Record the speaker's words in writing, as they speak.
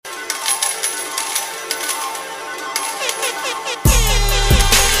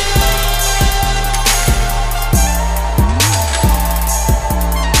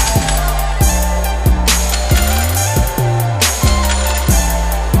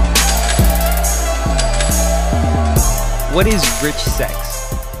What is rich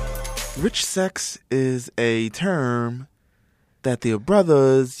sex? Rich sex is a term that the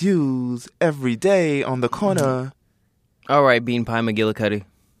brothers use every day on the corner. All right, Bean Pie McGillicuddy.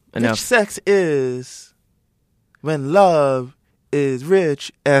 Enough. Rich sex is when love is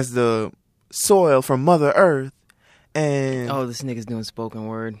rich as the soil from Mother Earth, and Oh, this nigga's doing spoken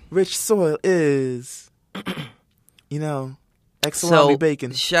word. rich soil is, ex-salami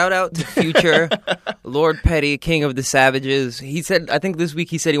bacon. Shout out to Future, Lord Petty, King of the Savages. He said, I think this week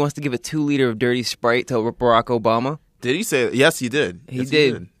he said he wants to give a 2-liter of dirty Sprite to Barack Obama. Did he say? Yes, he did. He Yes,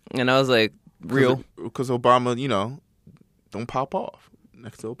 did. And I was like, real? Because Obama, don't pop off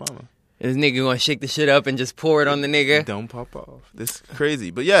next to Obama. This nigga gonna shake the shit up and just pour it on the nigga. Don't pop off. This is crazy.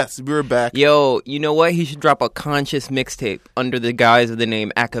 But yes, we were back. Yo, you know what? He should drop a conscious mixtape under the guise of the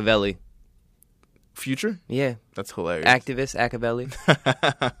name Acavelli. Future? Yeah. That's hilarious. Activist Acavelli.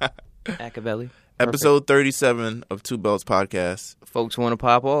 Acavelli. Episode 37 of Two Belts Podcast. Folks want to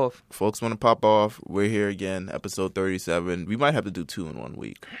pop off. Folks want to pop off. We're here again, episode 37. We might have to do 2 in 1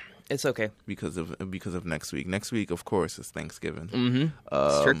 week It's okay. because of next week. Next week, of course, is Thanksgiving. Mm-hmm.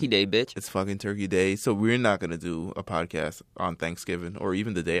 It's Turkey Day, bitch. It's fucking Turkey Day, so we're not gonna do a podcast on Thanksgiving or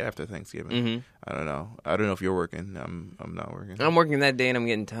even the day after Thanksgiving. Mm-hmm. I don't know. I don't know if you're working. I'm not working. I'm working that day and I'm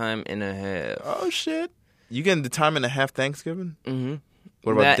getting time and a half. Oh shit! You getting the time and a half Thanksgiving? Mm-hmm.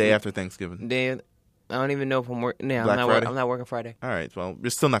 What about the day after Thanksgiving? Day, I don't even know if I'm working. Yeah, Black Friday? I'm not working Friday. All right. Well, we're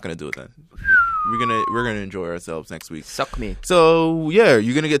still not gonna do it then. We're gonna enjoy ourselves next week. Suck me. So yeah,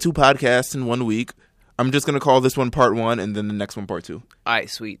 you're gonna get 2 podcasts in 1 week. I'm just gonna call this one part 1 and then the next one part 2. All right,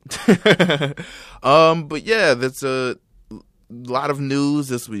 sweet. But yeah, that's a lot of news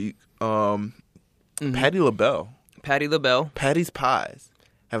this week. Patti LaBelle, Patti LaBelle. Patty's Pies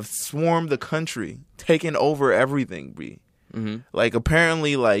have swarmed the country, taken over everything. Mm-hmm. Like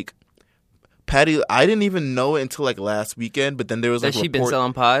apparently, like Patty, I didn't even know it until like last weekend. But then there was like Has she been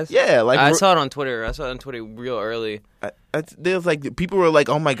selling pies? Yeah, like I saw it on Twitter. I saw it on Twitter real early. there was like people were like,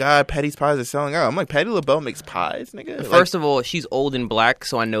 "Oh my god, Patty's Pies are selling out." I'm like, Patti LaBelle makes pies, nigga. First of all, she's old and black,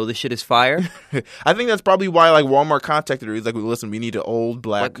 so I know the shit is fire. I think that's probably why like Walmart contacted her. He's like, "Listen, we need an old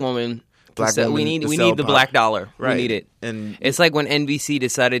black woman. woman We need to sell the pie." black dollar. Right. We need it. And It's like when NBC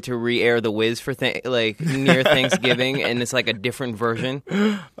decided to re-air The Wiz for near Thanksgiving, and it's like a different version.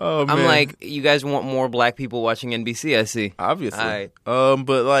 oh, man. I'm like, you guys want more black people watching NBC? I see. Obviously. Alright.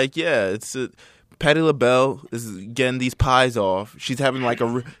 But like, yeah, it's Patti LaBelle is getting these pies off. She's having like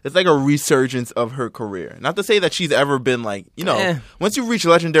it's like a resurgence of her career. Not to say that she's ever been like, once you reach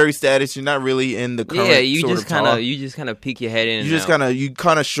legendary status, you're not really in the current. Yeah, you sort just of talk. you just kind of peek your head in. You just kind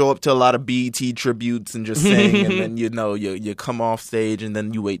of show up to a lot of BET tributes and just sing, and then you come off stage, and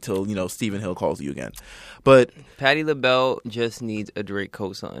then you wait till Stephen Hill calls you again. But Patti LaBelle just needs a Drake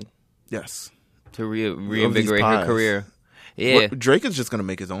cosign yes, to reinvigorate her career. Yeah. Drake is just gonna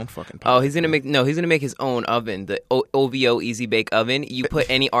make his own fucking pie. Oh, he's gonna make his own oven, the OVO Easy Bake Oven. You put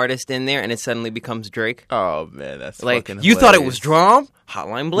any artist in there, and it suddenly becomes Drake. Oh man, that's Like fucking you hilarious. thought it was Drum?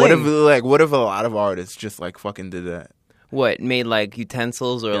 Hotline Bling. What if a lot of artists just like fucking did that? What made like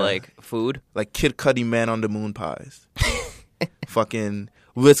utensils or like food? Like Kid Cudi Man on the Moon pies. Fucking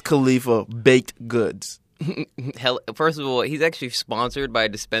Wiz Khalifa baked goods. Hell, first of all, he's actually sponsored by a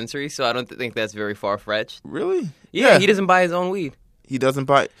dispensary, so I don't think that's very far fetched. Really? Yeah, he doesn't buy his own weed. He doesn't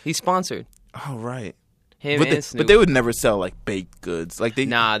buy. He's sponsored. Oh right. Him and Snoop. But they would never sell like baked goods. Like they.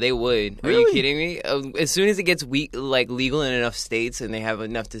 Nah, they would. Are Really? you kidding me? As soon as it gets legal in enough states and they have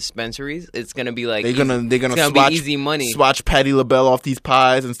enough dispensaries, it's gonna be like They're gonna be easy money. Swatch Patti LaBelle off these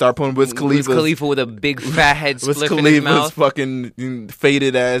pies and start putting Wiz Khalifa with a big fat head Wiz spliff in his Khalifa's mouth. fucking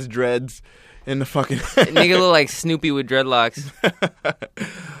faded ass dreads in the fucking. Nigga look like Snoopy with dreadlocks.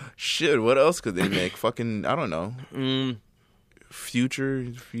 Shit, what else could they make? Fucking, I don't know. Future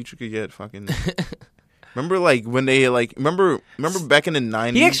could get fucking. Remember, like when they remember back in the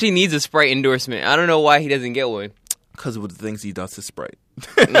 90s. He actually needs a Sprite endorsement. I don't know why he doesn't get one. Because of the things he does to Sprite.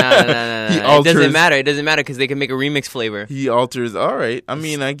 Nah. It doesn't matter. It doesn't matter because they can make a remix flavor. He alters. All right. I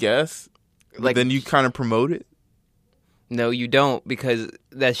mean, I guess. Like- then you kind of promote it. No, you don't because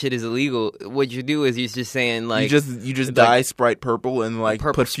that shit is illegal. What you do is you're just saying like you just dye Sprite purple and like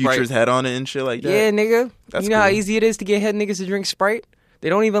purple put Future's Sprite. head on it and shit like that. Yeah, nigga. That's you know how cool. easy it is to get head niggas to drink Sprite? They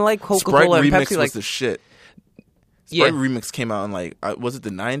don't even like Sprite Coca-Cola and Remix Pepsi. was Like the shit. yeah, Sprite Remix came out in like was it the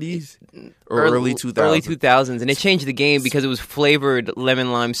 90s or early 2000s? Early 2000s, and it changed the game because it was flavored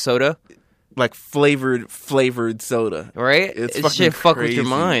lemon lime soda, Like flavored soda. right? It's It fucking shit fuck with crazy. your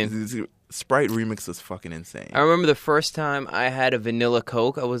mind. Sprite Remix is fucking insane. I remember the first time I had a vanilla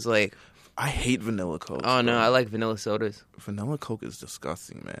Coke, I was like, I hate vanilla Coke. oh no, bro. I like vanilla sodas. Vanilla Coke is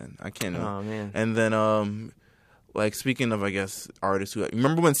disgusting, man. I can't. Oh man. And then like speaking of, I guess, artists who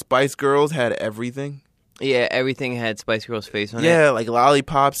remember when Spice Girls had everything. Yeah, everything had Spice Girls' face on it. Yeah, like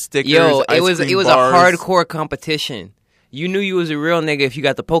lollipops, stickers. Yo, it was bars. a hardcore competition. You knew you was a real nigga if you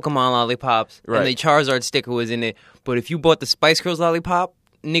got the Pokemon lollipops and the Charizard sticker was in it. But if you bought the Spice Girls lollipop,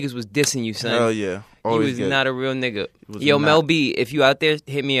 niggas was dissing you, son. Hell yeah. Always you was not a real nigga. Yo, Mel B, if you out there,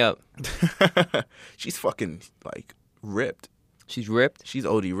 hit me up. She's fucking, like, ripped. She's ripped? She's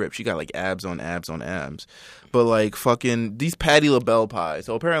OD ripped. She got, like, abs on abs on abs. But, like, fucking these Patti LaBelle pies.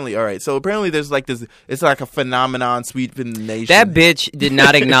 So, apparently, all right. So, apparently there's, like, this. It's like a phenomenon sweeping the nation. That bitch did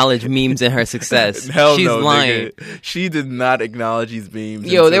not acknowledge memes in her success. Hell She's no, lying. Nigga. She did not acknowledge these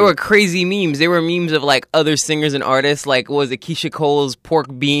memes. Yo, they were crazy memes. They were memes of, like, other singers and artists. Like, what was it, Keisha Cole's pork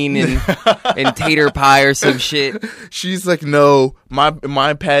bean and tater pie or some shit. She's like, no, my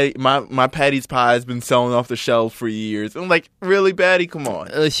Patty's pie has been selling off the shelf for years. I'm like, really, Patty? Come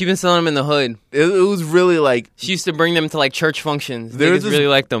on. She been selling them in the hood. It was really like... She used to bring them to, like, church functions. Niggas really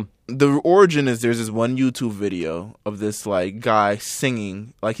liked them. The origin is there's this one YouTube video of this, like, guy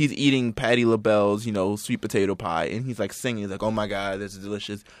singing. Like, he's eating Patti LaBelle's, sweet potato pie. And he's, like, singing. He's like, oh, my God, this is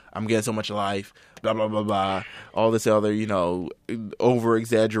delicious. I'm getting so much life. Blah, blah, blah, blah. All this other,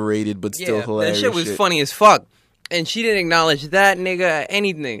 over-exaggerated but still hilarious that shit was funny as fuck. And she didn't acknowledge that nigga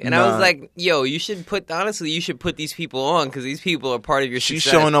anything. And I was like, yo, you should put these people on because these people are part of your She's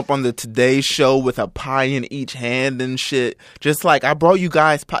success. showing up on the Today Show with a pie in each hand and shit. Just like, I brought you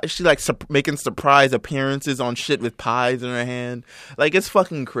guys pie. She like making surprise appearances on shit with pies in her hand. Like, it's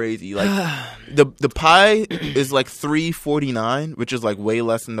fucking crazy. Like, the pie is like $3.49, which is like way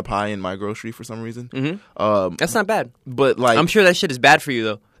less than the pie in my grocery for some reason. Mm-hmm. That's not bad. But like, I'm sure that shit is bad for you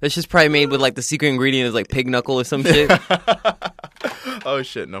though. That shit's probably made with, like, the secret ingredient is, like, pig knuckle or some shit. Oh,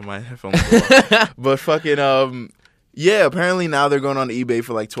 shit. No, my headphones But fucking, yeah, apparently now they're going on eBay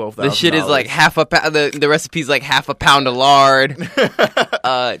for, like, $12,000. The shit is, like, half a pound. The recipe's, like, half a pound of lard.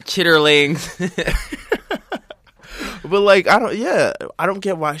 Chitterlings. But, like, I don't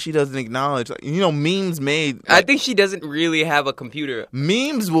get why she doesn't acknowledge. Like, memes made. Like, I think she doesn't really have a computer.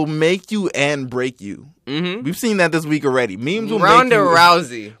 Memes will make you and break you. Mm-hmm. We've seen that this week already. Memes will Ronda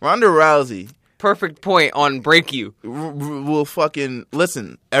make you. Ronda Rousey. Perfect point on break you. Will fucking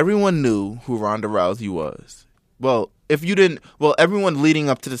listen. Everyone knew who Ronda Rousey was. Well, if you didn't, everyone leading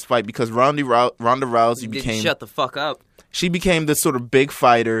up to this fight because Ronda Rousey became. Shut the fuck up. She became this sort of big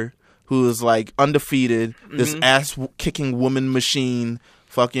fighter who was like undefeated. Mm-hmm. This ass kicking woman machine.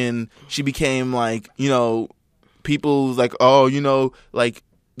 Fucking. She became like people like like.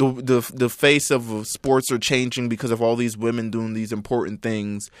 The face of sports are changing because of all these women doing these important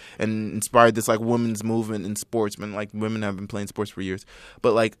things and inspired this like women's movement in sports. Like women have been playing sports for years,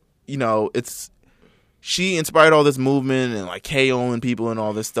 but like she inspired all this movement and like KOing people and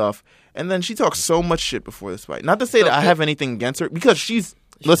all this stuff. And then she talks so much shit before this fight. Not to say that I have anything against her because she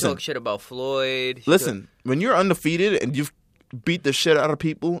talk shit about Floyd. When you're undefeated and you've beat the shit out of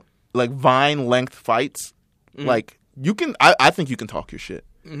people like Vine length fights, like you can. I think you can talk your shit.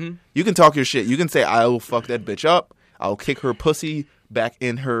 Mm-hmm. You can talk your shit. You can say, I will fuck that bitch up. I'll kick her pussy back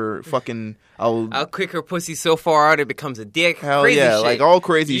in her fucking... I'll kick her pussy so far out it becomes a dick. Hell crazy yeah, shit. Like all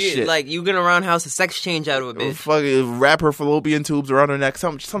crazy shit. Like you gonna roundhouse a sex change out of a bitch. Fucking wrap her fallopian tubes around her neck.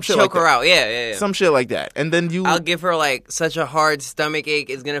 Some shit like that. Choke her out. Yeah. Some shit like that. And then I'll give her like such a hard stomach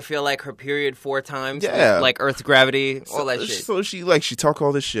ache. It's gonna feel like her period 4 times. Yeah. Like Earth's gravity. All that shit. So she talk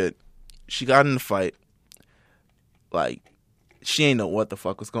all this shit. She got in the fight. Like... She ain't know what the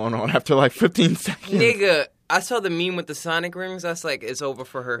fuck was going on after like 15 seconds. Nigga, I saw the meme with the Sonic rings. That's like, it's over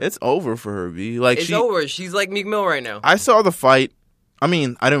for her. It's over for her, B. Like it's over. She's like Meek Mill right now. I saw the fight. I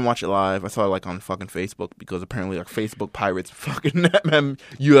mean, I didn't watch it live. I saw it like on fucking Facebook because apparently like Facebook pirates fucking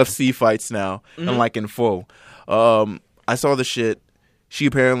UFC fights now and like in full. I saw the shit. She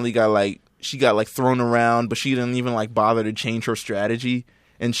apparently got thrown around, but she didn't even like bother to change her strategy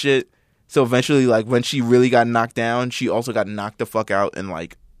and shit. So eventually, like, when she really got knocked down, she also got knocked the fuck out, and,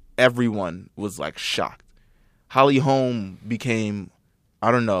 like, everyone was, like, shocked. Holly Holm became,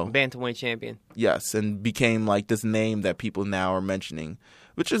 I don't know. Bantamweight champion. Yes, and became, like, this name that people now are mentioning,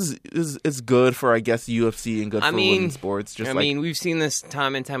 which is good for, I guess, UFC and good for women's sports. I mean, we've seen this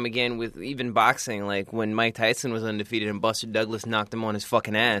time and time again with even boxing, like, when Mike Tyson was undefeated and Buster Douglas knocked him on his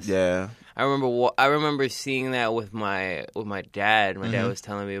fucking ass. Yeah. I remember seeing that with my dad. My dad was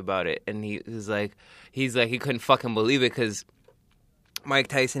telling me about it, and he couldn't fucking believe it because Mike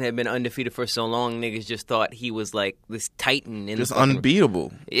Tyson had been undefeated for so long. Niggas just thought he was like this titan, just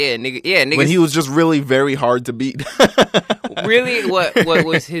unbeatable. Yeah, niggas. When he was just really very hard to beat. Really, what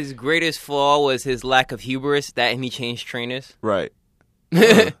was his greatest flaw was his lack of hubris. That and he changed trainers. Right.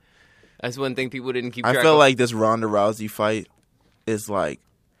 That's one thing people didn't keep track I feel of. like this Ronda Rousey fight is like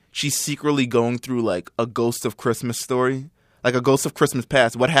she's secretly going through like a Ghost of Christmas story. Like a Ghost of Christmas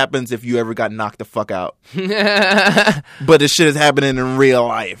Past. What happens if you ever got knocked the fuck out? But this shit is happening in real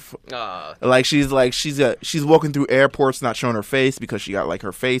life. Like she's walking through airports not showing her face because she got like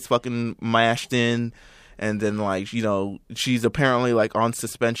her face fucking mashed in. And then, like, you know, she's apparently, like, on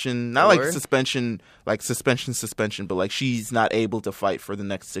suspension. Not, like, suspension, but, like, she's not able to fight for the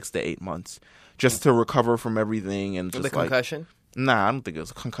next 6 to 8 months. Just to recover from everything and just, the concussion? Nah, I don't think it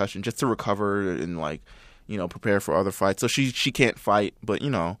was a concussion. Just to recover and, like, you know, prepare for other fights. So she can't fight, but, you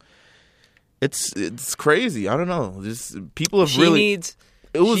know, it's crazy. I don't know. People have she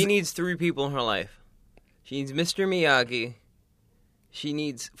needs 3 people in her life. She needs Mr. Miyagi. She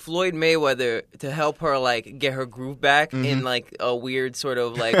needs Floyd Mayweather to help her, like, get her groove back in, like, a weird sort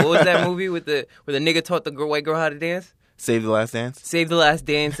of, like, what was that movie where the nigga taught the white girl how to dance? Save the Last Dance? Save the Last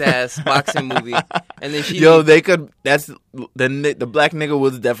Dance ass boxing movie. And then they could, the black nigga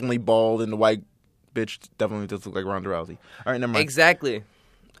was definitely bald and the white bitch definitely does look like Ronda Rousey. All right, never mind. Exactly.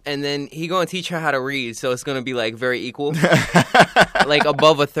 And then he going to teach her how to read, so it's going to be, like, very equal. Like,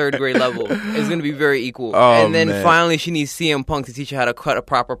 above a 3rd grade level. It's going to be very equal. Oh, and then man. finally she needs CM Punk to teach her how to cut a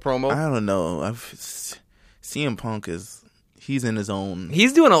proper promo. I don't know. CM Punk he's in his own.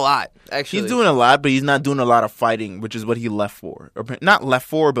 He's doing a lot, actually. He's doing a lot, but he's not doing a lot of fighting, which is what he left for. Not left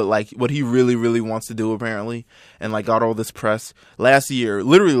for, but, like, what he really, really wants to do, apparently. And, like, got all this press.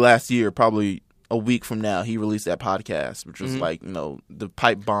 Literally last year, probably a week from now, he released that podcast, which was like, you know, the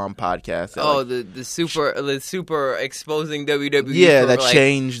Pipe Bomb podcast. The super exposing WWE. Yeah, that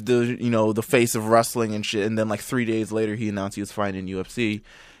changed the face of wrestling and shit. And then like 3 days later, he announced he was fighting in UFC,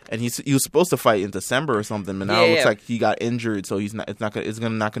 and he was supposed to fight in December or something. But now it looks like he got injured, so he's not. It's not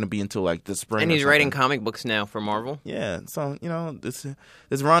going to be until like the spring. And he's writing comic books now for Marvel. Yeah, so you know this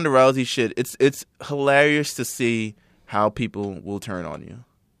Ronda Rousey shit. It's hilarious to see how people will turn on you.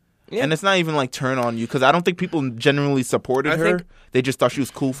 Yeah. And it's not even like turn on you because I don't think people genuinely supported her. They just thought she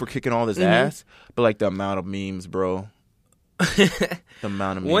was cool for kicking all this ass. But like the amount of memes, bro. The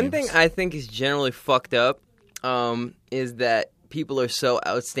amount of memes. One thing I think is generally fucked up is that people are so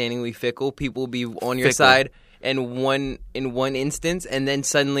outstandingly fickle. People will be on your side in one instance, and then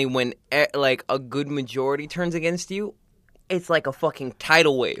suddenly when like a good majority turns against you, it's like a fucking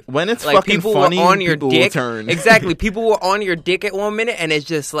tidal wave. When it's like, fucking people funny, were on your people dick. will turn. Exactly. People were on your dick at 1 minute, and it's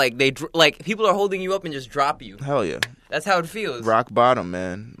just like people are holding you up and just drop you. Hell yeah. That's how it feels. Rock bottom,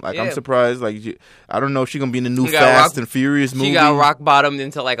 man. Like, I'm surprised. Like, I don't know if she's going to be in the new Fast and Furious movie. She got rock bottomed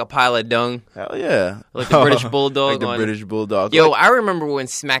into like a pile of dung. Hell yeah. Like the British Bulldog. Like the British Bulldog. Yo, I remember when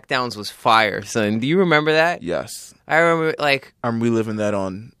SmackDowns was fire, son. Do you remember that? Yes. I remember, like... I'm reliving that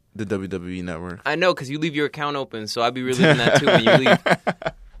on the WWE Network. I know, because you leave your account open, so I'd be reliving that too when you leave.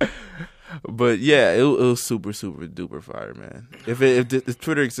 But yeah, it was super, super duper fire, man. If the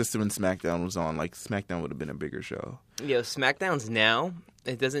Twitter existed when SmackDown was on, like, SmackDown would have been a bigger show. Yo, SmackDown's now,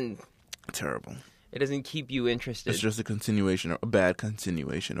 it doesn't... Terrible. It doesn't keep you interested. It's just a bad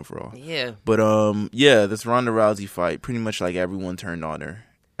continuation of Raw. Yeah. But, this Ronda Rousey fight, pretty much, like, everyone turned on her.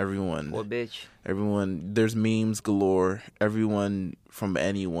 Everyone. What bitch? Everyone. There's memes galore. Everyone from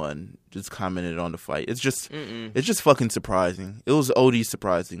anyone just commented on the fight. It's just fucking surprising. It was OD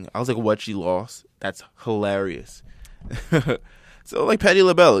surprising. I was like, what, she lost? That's hilarious. So, like, Patti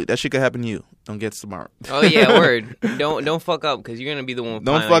LaBelle, that shit could happen to you. Don't get smart. Oh, yeah, word. Don't fuck up, because you're going to be the one with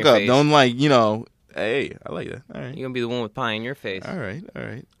pie on your face. Don't fuck up. Don't, like, you know... Hey, I like that. All right. You're going to be the one with pie in your face. All right.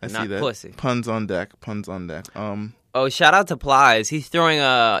 I Not see that. Pussy. Puns on deck. Oh, shout out to Plies. He's throwing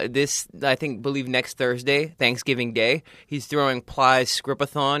believe next Thursday, Thanksgiving Day. He's throwing Plies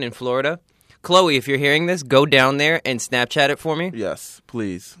Scripathon in Florida. Chloe, if you're hearing this, go down there and Snapchat it for me. Yes,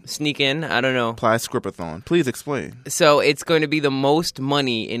 please. Sneak in. I don't know. Plies Scripathon. Please explain. So it's going to be the most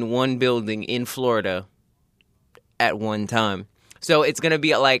money in one building in Florida at one time. So it's going to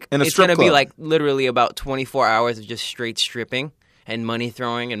be like literally about 24 hours of just straight stripping and money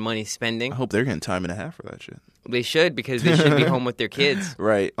throwing and money spending. I hope they're getting time and a half for that shit. They should, because they should be home with their kids.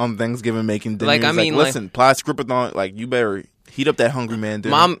 Right. On Thanksgiving making dinner. Like, I mean, listen, Plies Scripathon, like, you better heat up that hungry man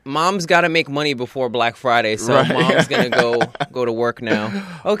dinner. Mom's got to make money before Black Friday, so right. Mom's going to go to work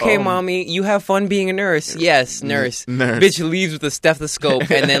now. Okay, Mommy, you have fun being a nurse. Yes, nurse. Bitch leaves with a stethoscope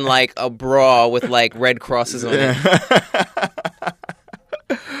and then, like, a bra with, like, red crosses on it.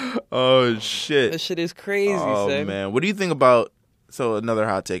 Oh, shit. That shit is crazy, son. Man. What do you think about... So, another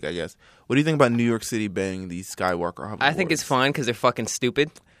hot take, I guess. What do you think about New York City banning these Skywalker hoverboards? I think it's fine because they're fucking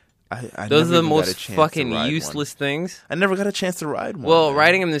stupid. I Those are the most fucking useless things. I never got a chance to ride one. Well,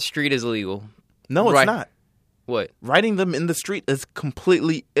 riding in the street is illegal. No, it's not. What? Riding them in the street is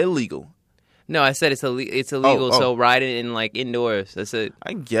completely illegal. No, I said it's illegal. So ride it in like indoors. That's it.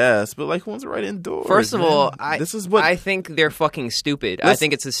 I guess, but like, who wants to ride indoors? First of all, I think they're fucking stupid. I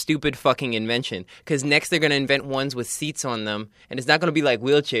think it's a stupid fucking invention. Because next they're gonna invent ones with seats on them, and it's not gonna be like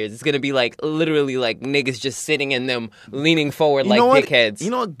wheelchairs. It's gonna be like literally like niggas just sitting in them, leaning forward like dickheads. You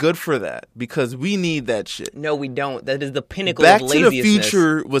know what? Good for that, because we need that shit. No, we don't. That is the pinnacle Back of laziness. to the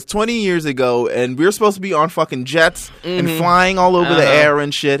Future was 20 years ago, and we were supposed to be on fucking jets and flying all over the air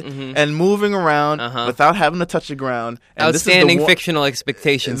and shit, and moving around without having to touch the ground. And outstanding fictional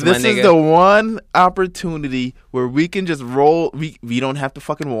expectations, my nigga. This is the one opportunity where we can just roll. We don't have to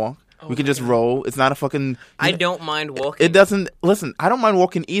fucking walk. We can just roll. It's not a fucking... I don't mind walking. It doesn't... Listen, I don't mind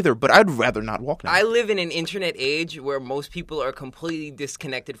walking either, but I'd rather not walk now. I live in an internet age where most people are completely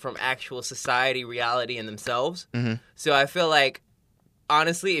disconnected from actual society, reality, and themselves. So I feel like,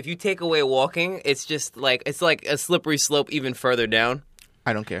 honestly, if you take away walking, it's just like... It's like a slippery slope even further down.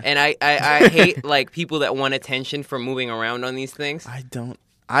 I don't care. And I hate, like, people that want attention for moving around on these things. I don't...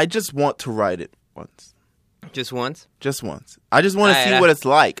 I just want to ride it once. Just once? Just once. I just want to see what it's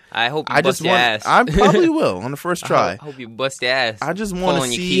like. I hope you bust your ass. I probably will on the first try. I hope you bust your ass. I just want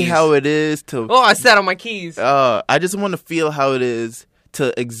to see how it is to... Oh, I sat on my keys. I just want to feel how it is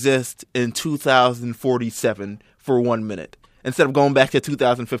to exist in 2047 for 1 minute. Instead of going back to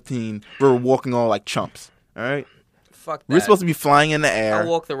 2015, we're walking all like chumps. All right? Fuck that. We're supposed to be flying in the air. I'll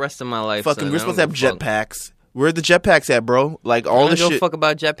walk the rest of my life. We're supposed to have jetpacks. Where are the jetpacks at, bro? Like, all the shit. I don't give a fuck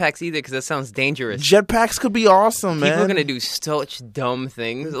about jetpacks either, because that sounds dangerous. Jetpacks could be awesome, man. People are gonna do such dumb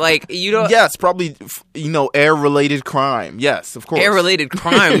things. Like, you don't... Yes, probably, air-related crime. Yes, of course. Air-related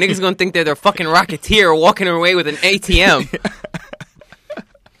crime. Niggas gonna think they're fucking Rocketeer walking away with an ATM.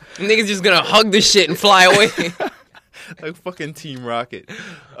 Niggas just gonna hug the shit and fly away. Like fucking Team Rocket.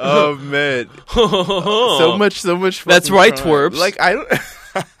 Oh, man. So much That's right, crime. twerps. Like, I don't...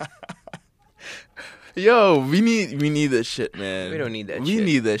 Yo, we need this shit, man. We don't need that shit. We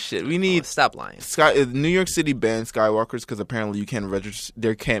need that shit. We need... Stop lying. New York City banned Skywalkers because apparently you can't register...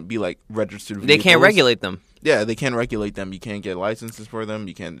 There can't be, like, registered vehicles. They can't regulate them. Yeah, they can't regulate them. You can't get licenses for them.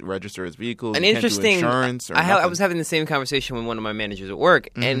 You can't register as vehicles. An you interesting... can't do insurance or I was having the same conversation with one of my managers at work,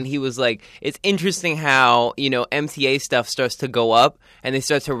 and he was like, it's interesting how, MTA stuff starts to go up, and they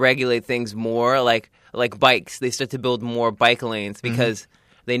start to regulate things more, like bikes. They start to build more bike lanes because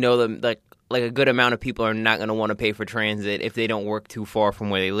they know them, like a good amount of people are not going to want to pay for transit if they don't work too far from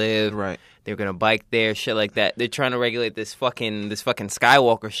where they live. Right. They're going to bike there, shit like that. They're trying to regulate this fucking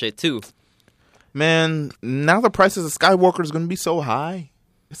Skywalker shit too. Man, now the prices of Skywalker is going to be so high.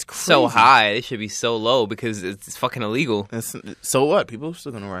 It's crazy. So high. They should be so low because it's fucking illegal. So what? People are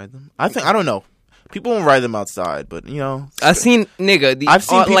still going to ride them. I don't know. People won't ride them outside, but I've seen nigga. I've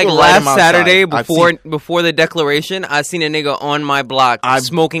seen people like ride last them outside. Saturday before the declaration. I seen a nigga on my block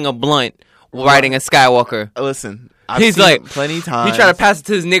smoking a blunt, riding a Skywalker. Listen, he's like plenty of times. He tried to pass it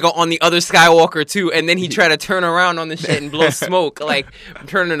to his nigga on the other Skywalker too, and then he tried to turn around on the shit and blow smoke, like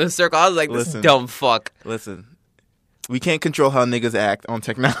turning in a circle. I was like, this dumb fuck. Listen. We can't control how niggas act on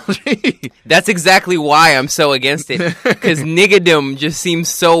technology. That's exactly why I'm so against it. Because niggadom just seems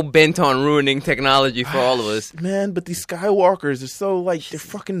so bent on ruining technology for all of us. Man, but these Skywalkers are so, like, they're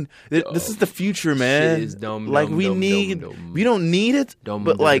fucking... This is the future, man. Shit is dumb, like, dumb, we dumb, need... dumb. We don't need it,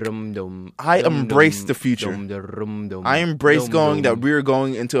 but, like, I embrace the future. I embrace that we're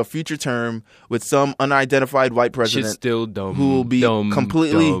going into a future term with some unidentified white president still dumb, who will be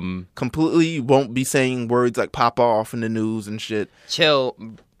completely won't be saying words like pop off in the news and shit. Chill.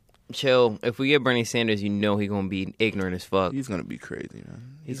 If we get Bernie Sanders, he's gonna be ignorant as fuck. He's gonna be crazy,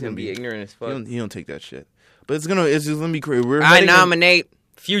 man. He's gonna be ignorant as fuck. He don't take that shit. But it's just gonna be crazy. I nominate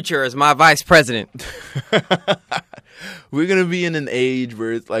Future as my vice president. We're gonna be in an age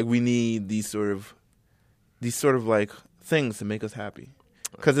where it's like we need these sort of like things to make us happy.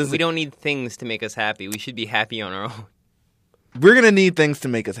 Because we don't need things to make us happy. We should be happy on our own. We're going to need things to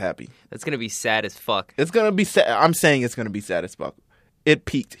make us happy. That's going to be sad as fuck. It's going to be sad. I'm saying it's going to be sad as fuck. It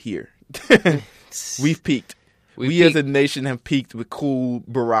peaked here. We've peaked. We as a nation have peaked with cool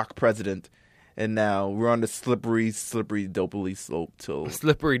Barack president. And now we're on the slippery, dopely slope till...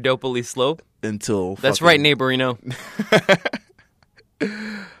 Slippery, dopely slope? Until... That's right, neighborino.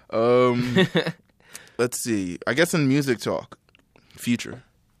 Let's see. I guess in music talk, Future.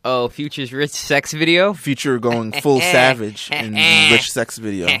 Oh, Future's rich sex video? Future going full savage in rich sex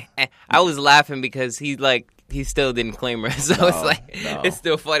video. I was laughing because he still didn't claim her, so it's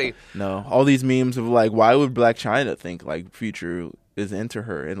still funny. No, all these memes of like, why would Black China think like Future is into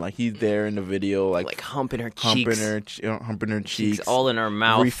her, and like he's there in the video, like humping her cheeks, humping her cheeks, all in her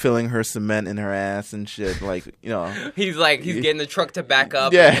mouth, refilling her cement in her ass and shit. Like, you know, he's getting the truck to back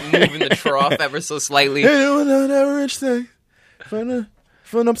up, and moving the trough ever so slightly. Hey, that rich thing,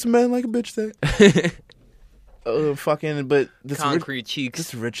 filling up cement like a bitch thing. But this concrete cheeks.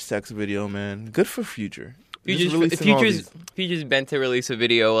 This Rich Sex video, man, good for Future. Future's bent to release a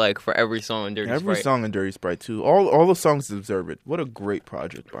video like for every song in Dirty Sprite. Every song in Dirty Sprite too. All the songs deserve it. What a great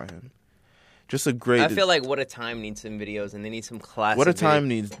project by him. Just a great. I feel like What a Time needs some videos, and they need some classic. What a Time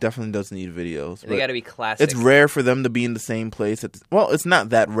definitely does need videos. They got to be classic. It's rare for them to be in the same place. It's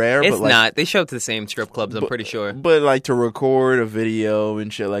not that rare. It's but not. They show up to the same strip clubs. I'm pretty sure. But like to record a video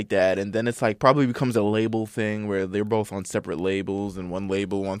and shit like that, and then it's like probably becomes a label thing where they're both on separate labels, and one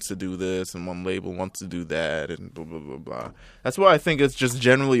label wants to do this, and one label wants to do that, and blah blah blah blah. That's why I think it's just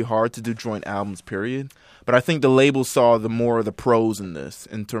generally hard to do joint albums. Period. But I think the label saw the more of the pros in this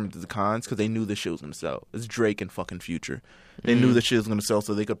in terms of the cons because they knew the shit was going to sell. It's Drake and fucking Future. They knew the shit was going to sell,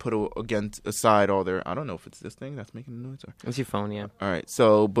 so they could put aside all their... I don't know if it's this thing that's making the noise. Or... It's your phone, yeah. All right,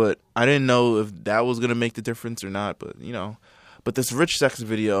 so, but I didn't know if that was going to make the difference or not, but, you know. But this Rich Sex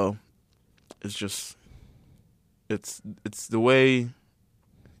video is just... It's the way...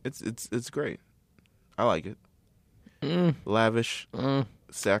 It's great. I like it. Lavish.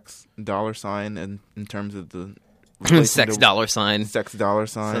 Sex $, and in terms of the sex $. Sex $.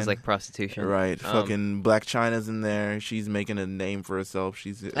 Sounds like prostitution, right? Fucking Black China's in there. She's making a name for herself.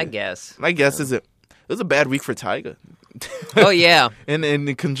 I guess it was a bad week for Tyga. Oh yeah, and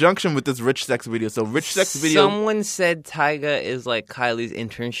in conjunction with this Rich Sex video. So Rich Sex video. Someone said Tyga is like Kylie's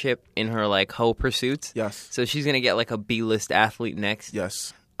internship in her like hoe pursuits. Yes. So she's gonna get like a B-list athlete next.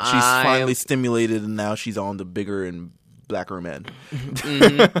 Yes. She's finally stimulated, and now she's on the bigger and blacker men.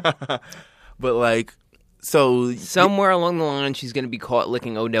 But like, so somewhere along the line, she's gonna be caught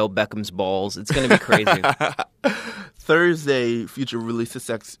licking Odell Beckham's balls. It's gonna be crazy. Thursday, Future released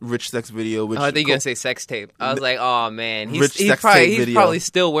a Rich Sex video. Which I think you're gonna say sex tape. I was like, oh man, he's video. Probably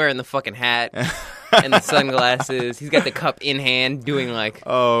still wearing the fucking hat and the sunglasses. He's got the cup in hand, doing like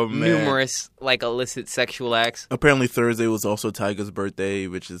numerous like illicit sexual acts. Apparently, Thursday was also Tyga's birthday,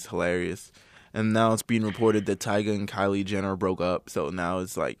 which is hilarious. And now it's being reported that Tyga and Kylie Jenner broke up. So now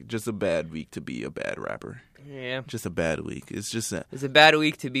it's like just a bad week to be a bad rapper. Yeah. Just a bad week. It's a bad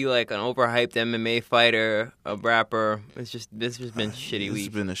week to be like an overhyped MMA fighter, a rapper. This has been a shitty week.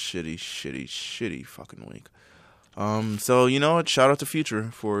 It's been a shitty fucking week. So you know what? Shout out to Future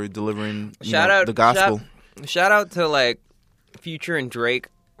for delivering the gospel. Shout out to like Future and Drake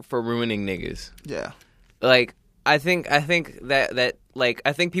for ruining niggas. Yeah. Like I think that like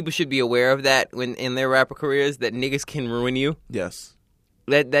I think people should be aware of that when in their rapper careers that niggas can ruin you. Yes.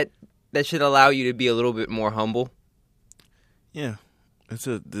 That should allow you to be a little bit more humble. Yeah. It's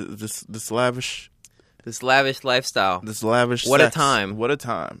this lavish lifestyle. This lavish What sex. a time. What a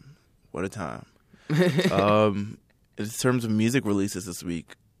time. In terms of music releases this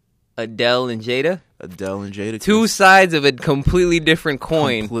week, Adele and Jada. Two sides of a completely different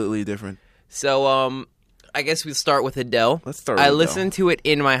coin. Completely different. So I guess we'll start with Adele. Let's start with Adele. Listened to it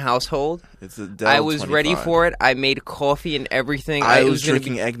in my household. It's Adele. I was 25. ready for it. I made coffee and everything. I was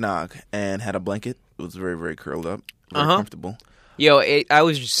drinking eggnog and had a blanket. It was very, very curled up. Very comfortable. Yo, I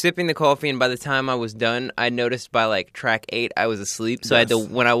was just sipping the coffee, and by the time I was done, I noticed by like track 8 I was asleep. So yes.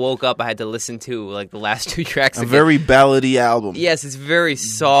 when I woke up, I had to listen to like the last 2 tracks. A very ballady album. Yes, it's very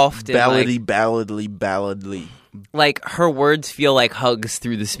soft. Balladly. Like her words feel like hugs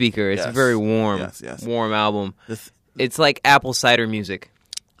through the speaker. It's very warm. Yes. Warm album. It's like apple cider music.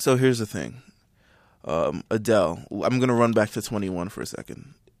 So here's the thing. Adele. I'm going to run back to 21 for a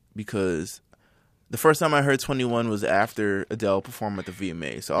second because the first time I heard 21 was after Adele performed at the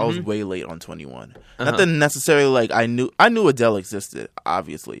VMA. So I was way late on 21. Not that necessarily like I knew Adele existed,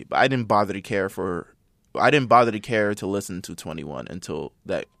 obviously, but I didn't bother to care to listen to 21 until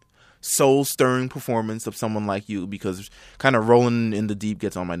that soul-stirring performance of Someone Like You, because kind of rolling in the deep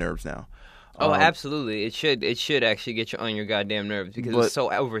gets on my nerves now. Oh, absolutely. It should actually get you on your goddamn nerves because it's so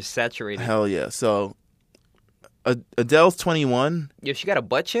oversaturated. Hell yeah. So Adele's 21. Yo, she got a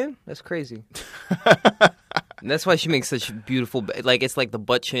butt chin? That's crazy. And that's why she makes such beautiful... Like, it's like the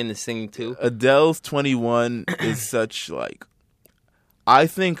butt chin is singing too. Adele's 21 is such, like... I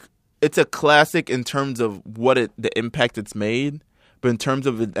think it's a classic in terms of the impact it's made. But in terms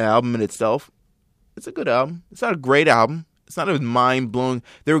of the album in itself, it's a good album. It's not a great album. not a mind blowing.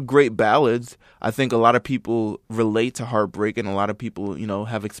 They're great ballads. I think a lot of people relate to heartbreak, and a lot of people,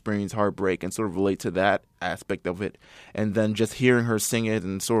 have experienced heartbreak and sort of relate to that aspect of it. And then just hearing her sing it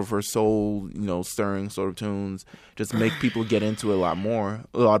and sort of her soul, stirring sort of tunes, just make people get into it a lot more.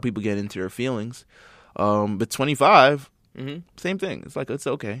 A lot of people get into their feelings. But 25, same thing. It's like, it's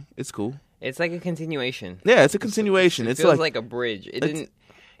okay. It's cool. It's like a continuation. Yeah, it's a continuation. It feels like a bridge. It didn't.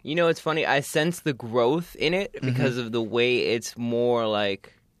 It's funny. I sense the growth in it because of the way it's more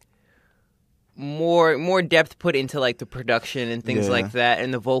like more depth put into like the production and things like that,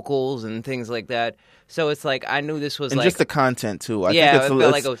 and the vocals and things like that. So it's like I knew this was and like just the content too. I think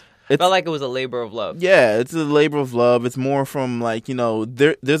it felt like it was a labor of love. Yeah, it's a labor of love. It's more from like, there's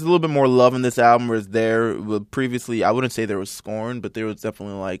a little bit more love in this album, whereas previously, I wouldn't say there was scorn, but there was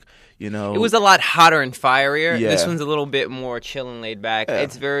definitely like, It was a lot hotter and fierier. Yeah. This one's a little bit more chill and laid back. Yeah.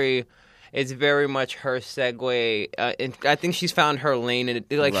 It's very much her segue. And I think she's found her lane. And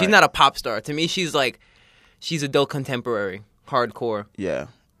like, she's not a pop star. To me, she's adult contemporary, hardcore. Yeah,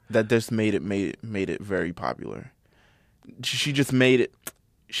 that just made it very popular. She just made it.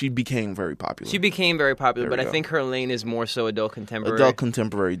 She became very popular. But I think her lane is more so adult contemporary. Adult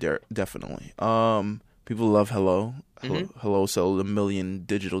contemporary, definitely. People love Hello. Hello sold over 1 million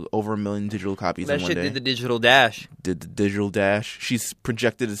digital copies in one day. That shit did the digital dash. She's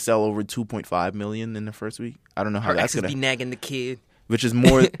projected to sell over 2.5 million in the first week. I don't know how that's going to... Her exes be nagging the kid. Which is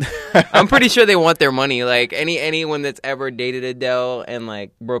more... I'm pretty sure they want their money. Like, anyone that's ever dated Adele and,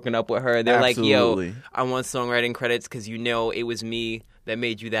 like, broken up with her, they're Absolutely. like, yo, I want songwriting credits because it was me that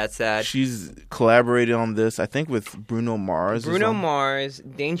made you that sad. She's collaborated on this, I think, with Bruno Mars. Mars,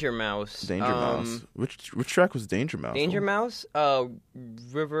 Danger Mouse. Mouse. Which track was Danger Mouse? Danger Mouse?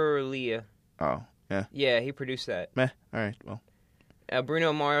 River Leah. Oh, yeah. Yeah, he produced that. Meh. All right, well.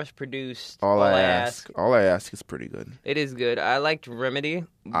 Bruno Mars produced All I Ask. All I Ask is pretty good. It is good. I liked Remedy.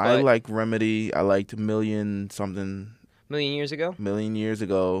 I like Remedy. I liked Million Years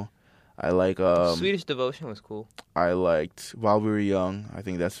Ago. I like Swedish Devotion was cool. I liked While We Were Young. I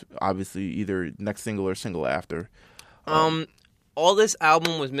think that's obviously either next single or single after. All this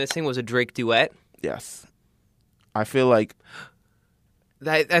album was missing was a Drake duet. Yes. I feel like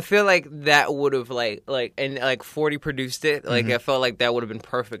that would have and 40 produced it. Like I felt like that would have been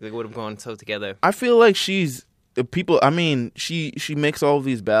perfect. They would have gone so together. I feel like she's people. I mean, she makes all of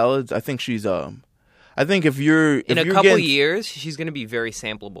these ballads. I think she's I think if you're in a couple years, she's gonna be very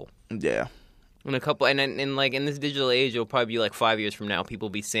sampleable. Yeah. In a couple, and in this digital age, it'll probably be like 5 years from now. People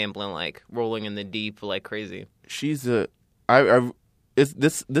will be sampling like Rolling in the Deep like crazy. She's this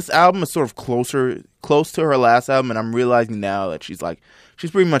album is sort of close to her last album, and I'm realizing now that she's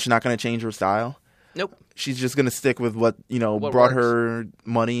pretty much not going to change her style. Nope. She's just going to stick with what brought her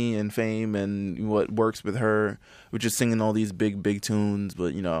money and fame and what works with her, which is singing all these big tunes.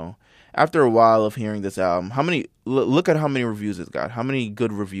 But after a while of hearing this album, look at how many reviews it's got. How many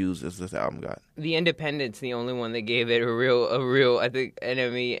good reviews has this album got? The Independent's the only one that gave it a real. I think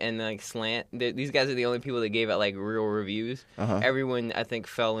NME and like Slant. These guys are the only people that gave it like real reviews. Everyone I think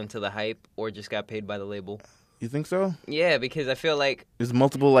fell into the hype or just got paid by the label. You think so? Yeah, because I feel like there's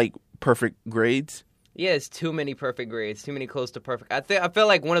multiple like perfect grades. Yeah, it's too many perfect grades. Too many close to perfect. I feel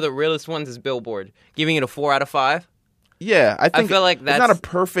like one of the realest ones is Billboard giving it a 4 out of 5. Yeah, I feel like that's not a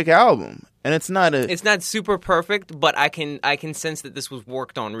perfect album, and it's not super perfect, but I can sense that this was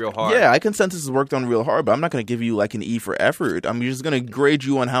worked on real hard. Yeah, I can sense this was worked on real hard, but I'm not going to give you like an E for effort. I'm just going to grade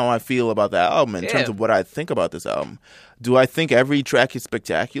you on how I feel about the album in terms of what I think about this album. Do I think every track is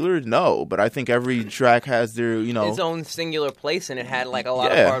spectacular? No, but I think every track has their its own singular place, and it had like a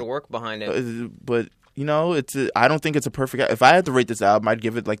lot of hard work behind it. But I don't think it's a perfect. If I had to rate this album, I'd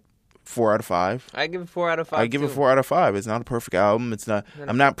give it like 4 out of 5. I give it 4 out of 5. I give it 4 out of 5. It's not a perfect album. It's not.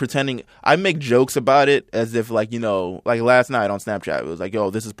 I'm not pretending. I make jokes about it as if like like last night on Snapchat it was like, yo,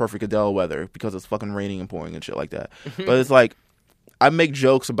 this is perfect Adele weather because it's fucking raining and pouring and shit like that. But it's like I make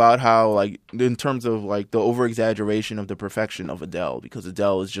jokes about how like in terms of like the over exaggeration of the perfection of Adele, because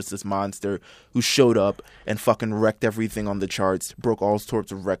Adele is just this monster who showed up and fucking wrecked everything on the charts, broke all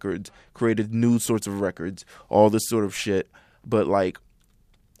sorts of records, created new sorts of records, all this sort of shit. But like,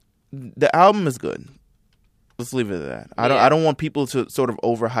 the album is good. Let's leave it at that. I don't want people to sort of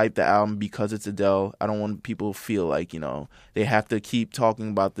overhype the album because it's Adele. I don't want people to feel like they have to keep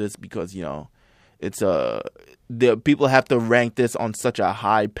talking about this because it's the people have to rank this on such a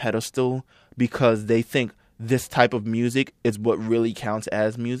high pedestal because they think this type of music is what really counts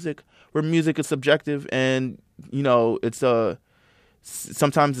as music. Where music is subjective and it's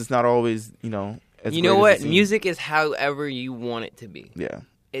sometimes it's not always as what music is however you want it to be. Yeah.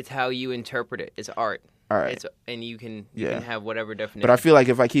 It's how you interpret it. It's art. All right. And you can have whatever definition. But I feel like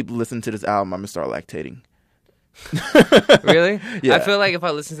if I keep listening to this album, I'm gonna start lactating. Really? Yeah. I feel like if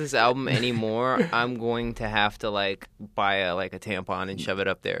I listen to this album anymore, I'm going to have to like buy a tampon and shove it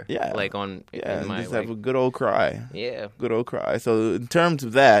up there. Yeah. Like on. Yeah. In my, just have a good old cry. Yeah. Good old cry. So in terms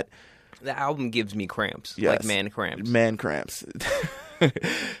of that, the album gives me cramps. Yes. Like man cramps. Man cramps.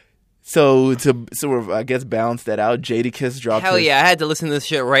 So to sort of, I guess, balance that out, Jadakiss dropped. Hell yeah! I had to listen to this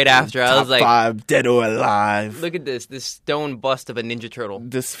shit right after. I was like, top 5 Dead or Alive. Look at this stone bust of a Ninja Turtle.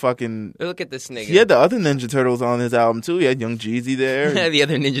 This fucking. Look at this nigga. He had the other Ninja Turtles on his album too. He had Young Jeezy there. The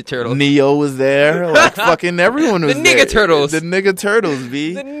other Ninja Turtle. Neo was there. Like fucking everyone was the there. Nigga Turtles. The Nigga Turtles,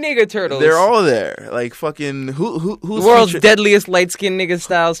 B. The Nigga Turtles. They're all there. Like fucking who's the world's featured? deadliest light skinned nigga,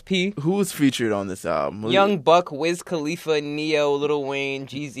 Styles P. Who's featured on this album? Young Buck, Wiz Khalifa, Neo, Lil Wayne,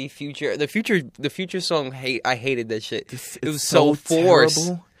 Jeezy, Future. The Future song, I hated that shit. It was so forced.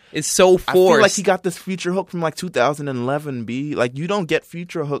 Terrible. It's so forced. I feel like he got this Future hook from like 2011. B. Like you don't get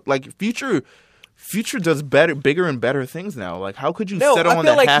Future hook. Like Future does bigger and better things now. Like how could you settle on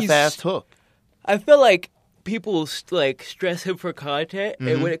that like half-assed hook? I feel like people like stress him for content,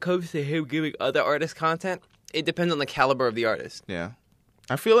 and when it comes to him giving other artists content, it depends on the caliber of the artist. Yeah,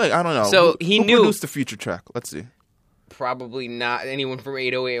 I feel like I don't know. So who produced the Future track? Let's see. Probably not anyone from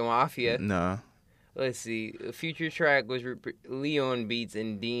 808 Mafia. No. Let's see. The Future track was Leon Beats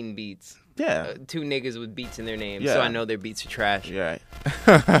and Dean Beats. Yeah. 2 niggas with beats in their names, yeah. so I know their beats are trash. Yeah.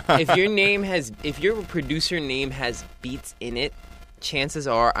 If your producer name has beats in it, chances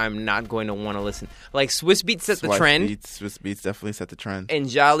are I'm not going to want to listen. Like Swiss Beats set the trend. Swiss Beats definitely set the trend. And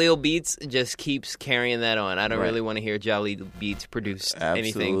Jaleel Beats just keeps carrying that on. I don't really want to hear Jaleel Beats produce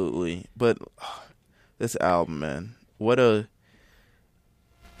anything. Absolutely. But this album, man. What a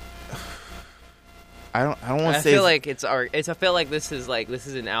I don't want to say. I feel like I feel like this is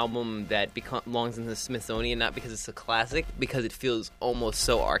an album that belongs in the Smithsonian, not because it's a classic, because it feels almost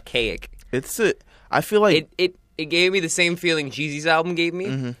so archaic. I feel like it gave me the same feeling Jeezy's album gave me.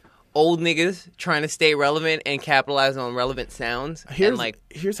 Mm-hmm. Old niggas trying to stay relevant and capitalize on relevant sounds.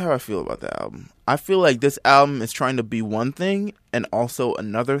 Here's how I feel about that album. I feel like this album is trying to be one thing and also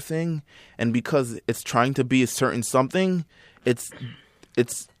another thing, and because it's trying to be a certain something, it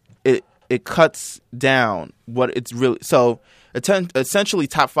cuts down what it's really. So essentially,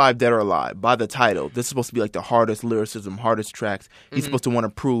 top 5 Dead or Alive by the title. This is supposed to be like the hardest lyricism, hardest tracks. He's supposed to want to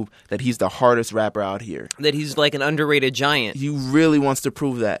prove that he's the hardest rapper out here. That he's like an underrated giant. He really wants to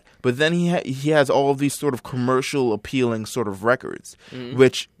prove that. But then he has all of these sort of commercial appealing sort of records,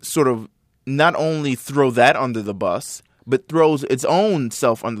 which sort of not only throw that under the bus, but throws its own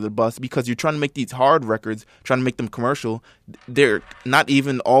self under the bus, because you're trying to make these hard records, trying to make them commercial. They're not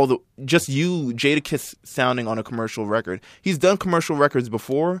even just you, Jadakiss, sounding on a commercial record. He's done commercial records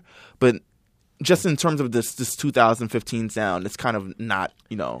before, but just in terms of this 2015 sound, it's kind of not,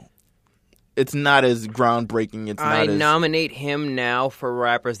 it's not as groundbreaking. I nominate him now for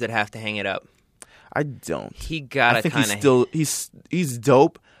rappers that have to hang it up. I don't. He gotta kind of. I think he's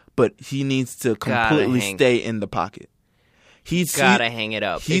dope, but he needs to completely stay in the pocket. He's gotta hang it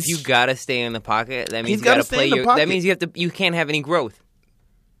up. If you gotta stay in the pocket, that means you gotta play your. That means you can't have any growth.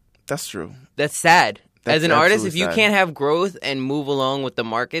 That's true. That's sad. As an artist, if you sad. can't have growth and move along with the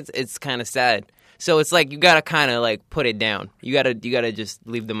markets, it's kind of sad. So it's like you gotta kind of like put it down. You gotta just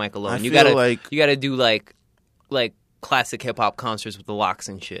leave the mic alone. You gotta do like classic hip hop concerts with the locks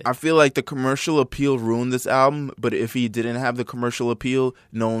and shit. I feel like the commercial appeal ruined this album, but if he didn't have the commercial appeal,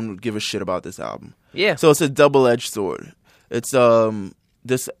 no one would give a shit about this album. Yeah. So it's a double-edged sword. It's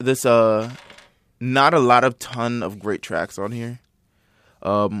this not a lot of ton of great tracks on here.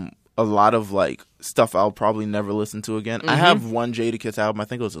 A lot of like stuff I'll probably never listen to again. I have one Jadakiss album. I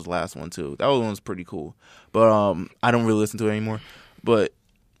think it was his last one too. That one was pretty cool, but I don't really listen to it anymore. But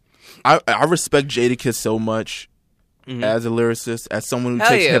I respect Jadakiss so much as a lyricist, as someone who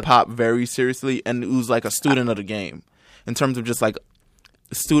takes hip hop very seriously and who's like a student of the game in terms of just like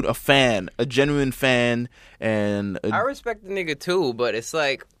a genuine fan, and I respect the nigga too, but it's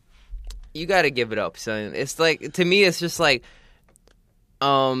like you got to give it up, son. It's like, to me, it's just like,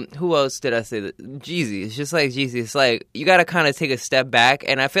 who else did I say that? Jeezy. It's just like Jeezy. It's like you got to kind of take a step back,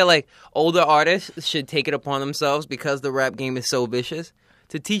 and I feel like older artists should take it upon themselves, because the rap game is so vicious,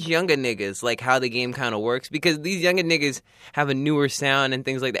 to teach younger niggas like how the game kind of works, because these younger niggas have a newer sound and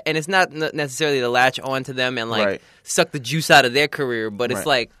things like that, and it's not necessarily to latch onto them and like suck the juice out of their career, but it's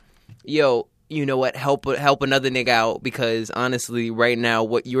like, yo, you know what, help another nigga out, because honestly right now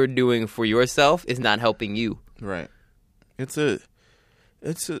what you're doing for yourself is not helping you. Right. It's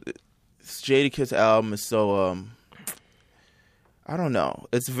Jadakiss album is so I don't know.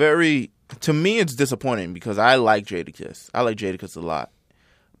 It's very To me, it's disappointing because I like Jadakiss. I like Jadakiss a lot,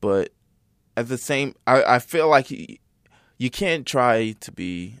 but at the same, I feel like you can't try to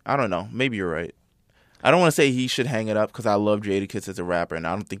be. I don't know. Maybe you're right. I don't want to say he should hang it up because I love Jadakiss as a rapper, and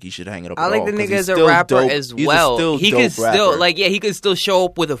I don't think he should hang it up. I like the nigga as a rapper as well. He could still he could still show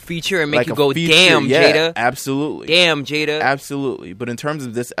up with a feature and make you go, "Damn, Jada!" Absolutely, damn, Jada, absolutely. But in terms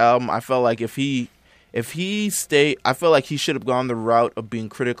of this album, I felt like if he stayed, I feel like he should have gone the route of being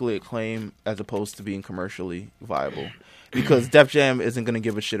critically acclaimed as opposed to being commercially viable, because Def Jam isn't going to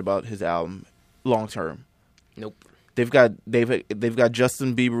give a shit about his album long term. Nope. They've got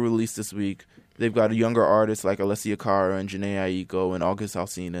Justin Bieber released this week. They've got a younger artists like Alessia Cara and Jhené Aiko and August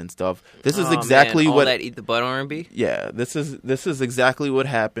Alsina and stuff. This is exactly all what that Eat the Butt R&B. Yeah, this is exactly what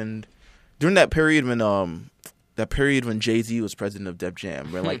happened during that period when Jay-Z was president of Def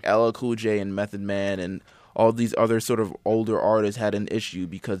Jam, where like LL Cool J and Method Man and all these other sort of older artists had an issue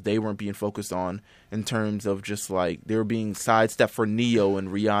because they weren't being focused on in terms of just like they were being sidestepped for Neo and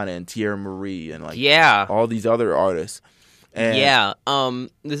Rihanna and Thierry Marie and like all these other artists. And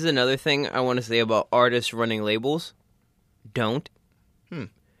this is another thing I want to say about artists running labels. Don't.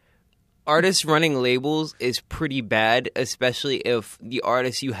 Artists running labels is pretty bad, especially if the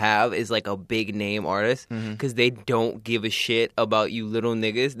artist you have is like a big name artist, because they don't give a shit about you little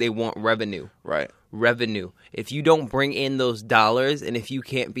niggas. They want revenue. Right. Revenue. If you don't bring in those dollars and if you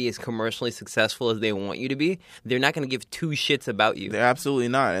can't be as commercially successful as they want you to be, they're not going to give two shits about you. They're absolutely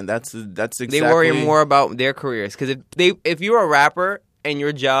not, and that's exactly. They worry more about their careers, because if you're a rapper and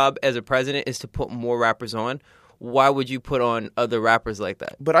your job as a president is to put more rappers on, why would you put on other rappers like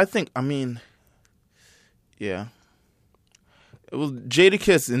that? But yeah. It was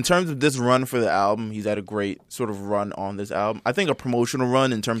Jadakiss, in terms of this run for the album, he's had a great sort of run on this album. I think a promotional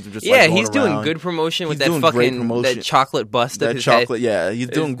run in terms of just he's doing good promotion with that fucking that chocolate bust of his head. Yeah, he's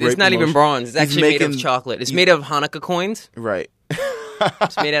doing great. It's not even bronze. It's actually made of chocolate. It's made of Hanukkah coins. Right.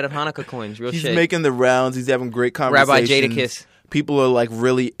 It's made out of Hanukkah coins. Real shit. He's making the rounds. He's having great conversations. Rabbi Jadakiss. People are like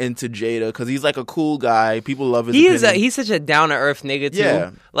really into Jada because he's like a cool guy. People love his opinion. He's such a down to earth nigga too.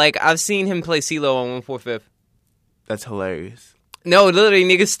 Yeah. Like I've seen him play CeeLo on 1/4. That's hilarious. No, literally,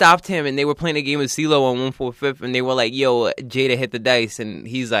 niggas stopped him, and they were playing a game of CeeLo on 1/4, and they were like, yo, Jada hit the dice, and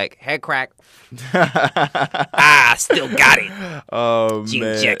he's like, head crack. Still got it. Oh,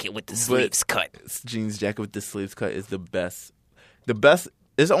 Jeans jacket with the sleeves cut. Jeans jacket with the sleeves cut is the best.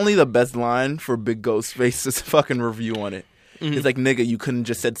 It's only the best line for Big Ghostface's fucking review on it. It's like, nigga, you couldn't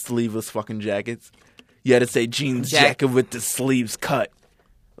just said sleeveless fucking jackets. You had to say jeans jacket with the sleeves cut.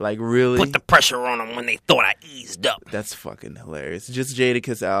 Like, really? Put the pressure on them when they thought I eased up. That's fucking hilarious. Just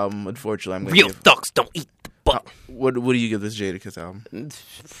Jadakiss album. Unfortunately, I'm going to Real thugs don't eat the butt. What do you give this Jadakiss album?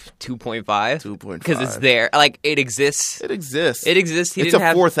 2.5. 2.5. Because it's there. Like, it exists. It exists. It's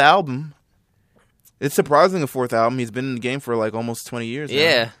a fourth album. It's surprising a fourth album. He's been in the game for like almost 20 years now.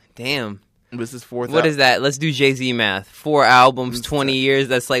 Yeah. Damn. This is fourth. What is that? Let's do Jay-Z math. 4 albums, 20 years.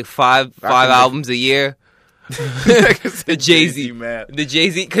 That's like five albums a year. The Jay-Z, man. The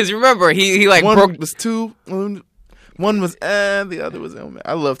Jay-Z, because remember he like one broke. Was two. One was the other was man.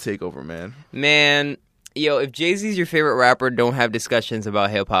 I love Takeover, man. Man, yo, if Jay-Z's your favorite rapper, don't have discussions about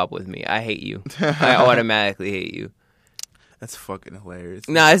hip hop with me. I hate you. I automatically hate you. That's fucking hilarious.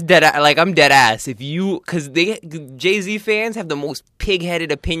 No, it's dead. Like I'm dead ass. Because Jay-Z fans have the most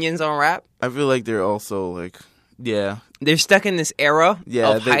pig-headed opinions on rap. I feel like they're also like, yeah. They're stuck in this era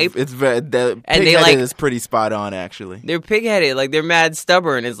of hype. It's very pig-headed is pretty spot on, actually. They're pig-headed, like they're mad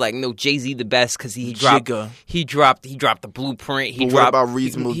stubborn. It's like, no, Jay-Z the best because he dropped the Blueprint. What about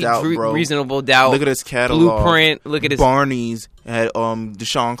Reasonable Doubt, bro? Reasonable Doubt. Look at his catalog. Blueprint. Look at his Barney's had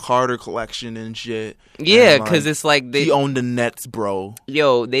Deshaun Carter collection and shit. Yeah, because it's like he owned the Nets, bro.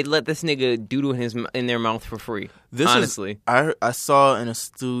 Yo, they let this nigga doodle in their mouth for free. Honestly, I saw an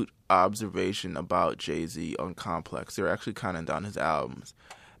astute observation about Jay-Z on Complex. They were actually counting down his albums,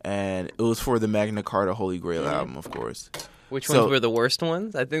 and it was for the Magna Carta Holy Grail album, of course. Which ones were the worst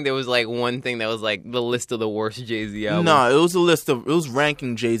ones? I think there was like one thing that was like the list of the worst Jay-Z albums. No, it was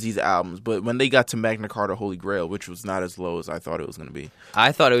ranking Jay-Z's albums, but when they got to Magna Carta Holy Grail, which was not as low as I thought it was going to be.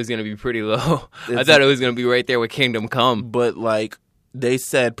 I thought it was going to be pretty low. I thought it was going to be right there with Kingdom Come. But like they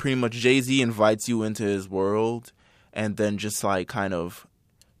said, pretty much Jay-Z invites you into his world, and then just like kind of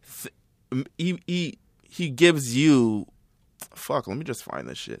he gives you let me just find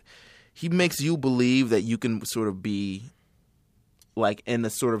this shit. He makes you believe that you can sort of be like in a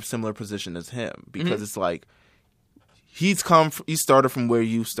sort of similar position as him, because it's like he started from where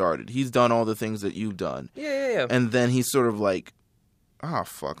you started. He's done all the things that you've done. Yeah. And then he's sort of like,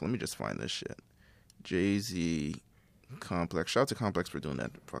 let me just find this shit. Jay-Z Complex. Shout out to Complex for doing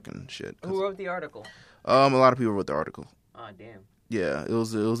that fucking shit. Who wrote the article? A lot of people wrote the article. Oh, damn. Yeah, it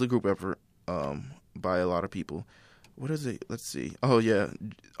was a group effort by a lot of people. What is it? Let's see. Oh, yeah.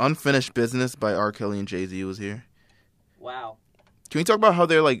 Unfinished Business by R. Kelly and Jay-Z was here. Wow. Can we talk about how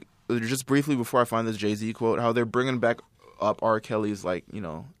they're like, just briefly before I find this Jay-Z quote, how they're bringing back up R. Kelly's, like, you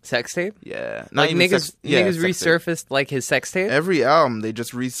know... Sex tape? Yeah. Not like niggas resurfaced, like, his sex tape? Every album, they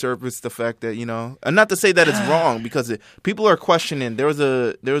just resurfaced the fact that, you know... And not to say that it's wrong, because people are questioning... There was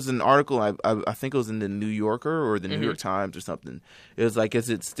an article, I think it was in the New Yorker or the New York Times or something. It was like,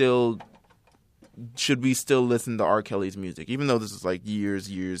 is it still... Should we still listen to R. Kelly's music? Even though this is, like, years...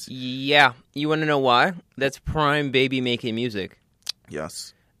 Yeah. You want to know why? That's prime baby making music.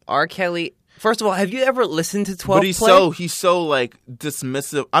 Yes. R. Kelly... First of all, have you ever listened to 12 But he's so like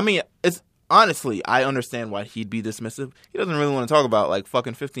dismissive. I mean, it's honestly, I understand why he'd be dismissive. He doesn't really want to talk about like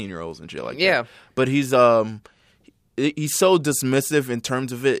fucking 15-year-olds and shit like that. But he's so dismissive in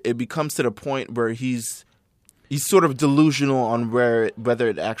terms of it. It becomes to the point where he's sort of delusional on whether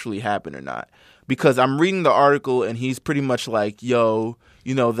it actually happened or not. Because I'm reading the article and he's pretty much like, yo,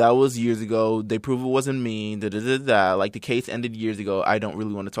 you know, that was years ago. They prove it wasn't me. Like, the case ended years ago. I don't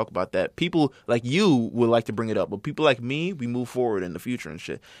really want to talk about that. People like you would like to bring it up. But people like me, we move forward in the future and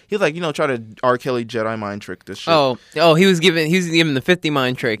shit. He's like, you know, try to R. Kelly Jedi mind trick this shit. Oh, he was giving the 50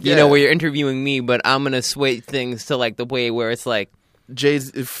 mind trick. You know, where you're interviewing me, but I'm going to sway things to, like, the way where it's like...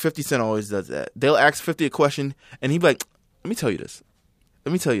 50 Cent always does that. They'll ask 50 a question, and he'd be like, let me tell you this.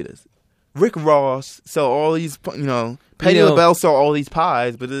 Rick Ross sell all these, you know, Patti LaBelle sell all these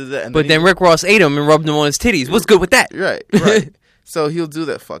pies, but then Rick Ross ate them and rubbed them on his titties. What's good with that? Right. So he'll do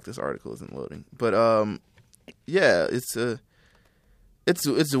that. Fuck, this article isn't loading. But yeah, it's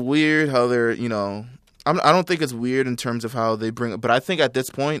weird how they're, you know, I don't think it's weird in terms of how they bring it, but I think at this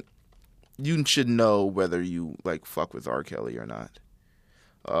point you should know whether you like fuck with R. Kelly or not.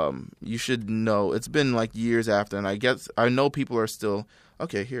 You should know. It's been like years after, and I know people are still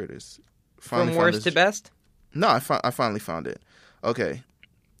okay. Here it is. From worst to best? No, I finally found it. Okay.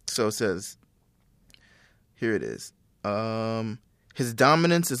 So it says, here it is. His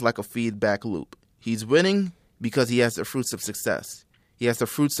dominance is like a feedback loop. He's winning because he has the fruits of success. He has the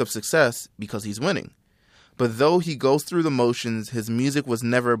fruits of success because he's winning. But though he goes through the motions, his music was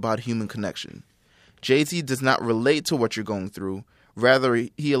never about human connection. Jay-Z does not relate to what you're going through. Rather,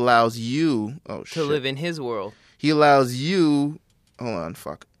 he allows you... to live in his world. He allows you...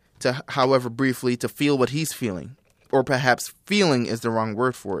 to, however briefly, to feel what he's feeling. Or perhaps feeling is the wrong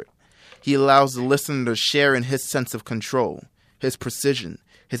word for it. He allows the listener to share in his sense of control, his precision,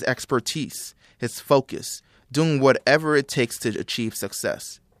 his expertise, his focus, doing whatever it takes to achieve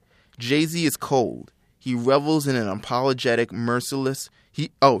success. Jay-Z is cold. He revels in an unapologetic, merciless...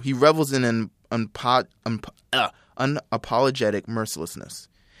 He revels in an unapologetic mercilessness.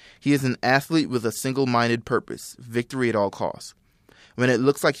 He is an athlete with a single-minded purpose, victory at all costs. When it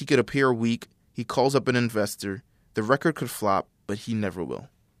looks like he could appear weak, he calls up an investor. The record could flop, but he never will.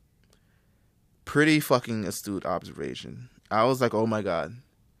 Pretty fucking astute observation. I was like, oh my God.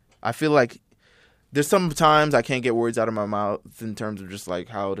 I feel like there's sometimes I can't get words out of my mouth in terms of just like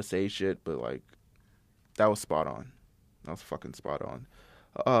how to say shit, but like that was spot on. That was fucking spot on.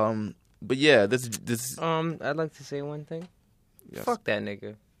 But yeah, this. I'd like to say one thing. Yes. Fuck that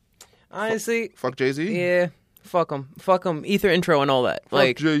nigga. Honestly. Fuck Jay-Z? Yeah. Fuck him. Fuck him. Ether intro and all that. Fuck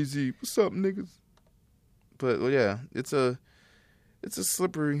like Jay-Z. What's up, niggas? But well, yeah, it's a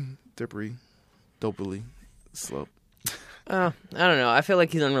slippery, dippery, dopely slope. I don't know. I feel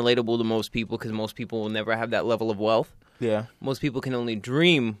like he's unrelatable to most people because most people will never have that level of wealth. Yeah. Most people can only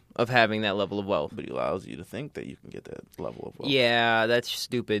dream of having that level of wealth. But he allows you to think that you can get that level of wealth. Yeah, that's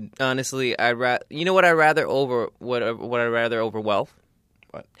stupid. Honestly, you know what I'd rather over what I'd rather over wealth?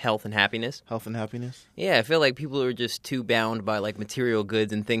 What? Health and happiness. Health and happiness? Yeah, I feel like people are just too bound by like material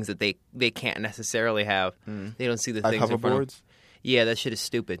goods and things that they can't necessarily have. Mm. They don't see the like things in front of them. Hoverboards? Yeah, that shit is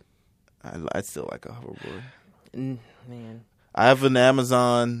stupid. I'd still like a hoverboard. Man. I have an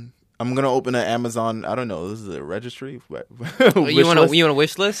Amazon. I'm gonna open an Amazon. I don't know. This is a registry. You want a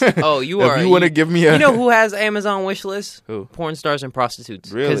wish list? Oh, you are. If you want to give me a. You know who has Amazon wish lists? Who? Porn stars and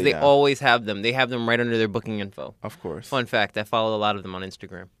prostitutes. Really? Because they always have them. They have them right under their booking info. Of course. Fun fact: I follow a lot of them on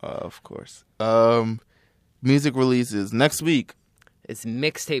Instagram. Of course. Music releases next week. It's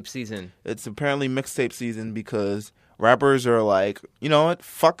mixtape season. It's apparently mixtape season because rappers are like, you know what?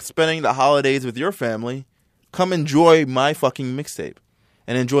 Fuck spending the holidays with your family. Come enjoy my fucking mixtape.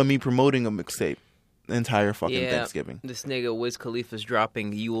 And enjoy me promoting a mixtape the entire fucking Thanksgiving. This nigga Wiz Khalifa's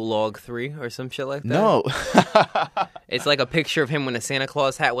dropping Yule Log 3 or some shit like that. No. It's like a picture of him in a Santa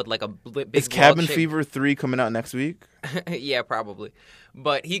Claus hat with like a big Is Cabin Fever 3 coming out next week? Yeah, probably.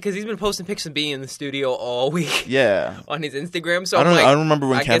 But because he's been posting pictures of being in the studio all week. Yeah. On his Instagram. So I don't remember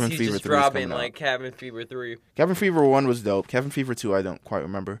when I Cabin guess he's Fever just 3 is dropping coming out. like Cabin Fever 3. Cabin Fever 1 was dope. Cabin Fever 2, I don't quite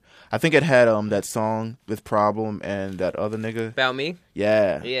remember. I think it had that song with Problem and that other nigga. About Me?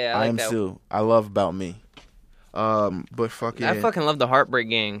 Yeah. Yeah, I like that. Sue. I love About Me. But fucking, I fucking love the Heartbreak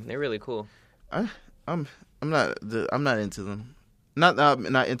Gang. They're really cool. I'm not into them.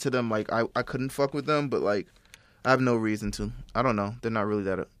 Not into them. Like I couldn't fuck with them, but like I have no reason to. I don't know. They're not really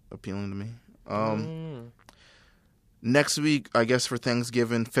that appealing to me. Next week, I guess for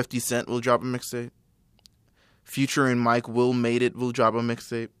Thanksgiving, 50 Cent will drop a mixtape. Future and Mike Will Made It will drop a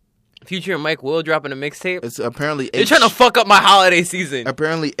mixtape. Future and Mike Will dropping a mixtape? It's apparently They're trying to fuck up my holiday season.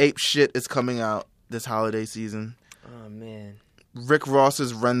 Apparently Ape Shit is coming out this holiday season. Oh, man. Rick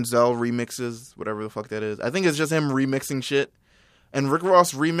Ross's Renzel remixes, whatever the fuck that is. I think it's just him remixing shit. And Rick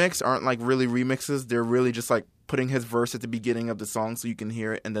Ross remix aren't like really remixes. They're really just like putting his verse at the beginning of the song so you can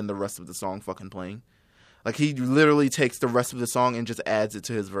hear it and then the rest of the song fucking playing. Like he literally takes the rest of the song and just adds it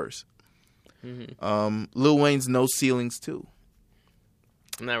to his verse. Mm-hmm. Lil Wayne's No Ceilings too.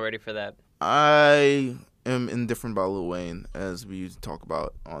 I'm not ready for that. I am indifferent about Lil Wayne, as we talk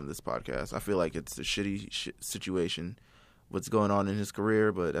about on this podcast. I feel like it's a shitty situation, what's going on in his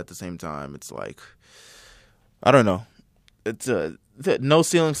career, but at the same time, it's like, I don't know. It's No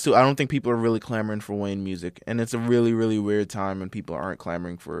Ceilings too. I don't think people are really clamoring for Wayne music, and it's a really, really weird time when people aren't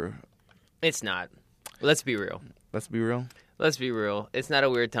clamoring for. It's not. Let's be real. Let's be real. Let's be real. It's not a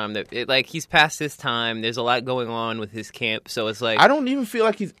weird time. Like he's past his time. There's a lot going on with his camp, so it's like I don't even feel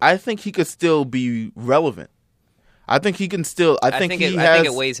like he's. I think he could still be relevant. I think he can still. I think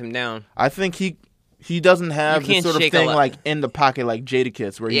it weighs him down. I think he doesn't have the sort of thing like in the pocket like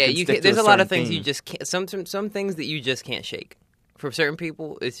Jadakiss where he can there's to a lot of things theme. you just can't. Some things that you just can't shake. For certain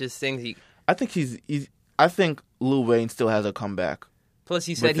people, it's just things you. I think I think Lil Wayne still has a comeback. Plus,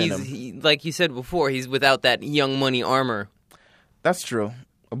 you said like you said before, he's without that Young Money armor. That's true,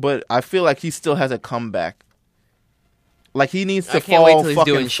 but I feel like he still has a comeback. Like he needs to fall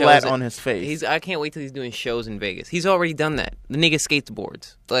fucking flat on his face. I can't wait till he's doing shows in Vegas. He's already done that. The nigga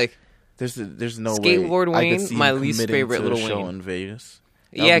skateboards. Like there's no skateboard way Wayne, I could see my him least favorite to Lil a show Wayne in Vegas.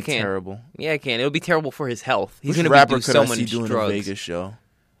 Yeah, I can. Terrible. Yeah, I can. It'll be terrible for his health. He's Which gonna rapper be could so I see much doing drugs. a Vegas show?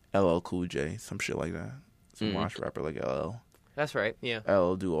 LL Cool J, some shit like that. Some wash rapper like LL. That's right. Yeah.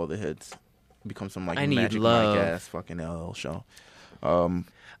 LL do all the hits. Become some like I Need Magic Love. Mike ass fucking LL show.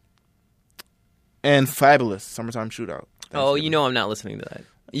 And Fabulous Summertime Shootout. Oh, you know I'm not listening to that.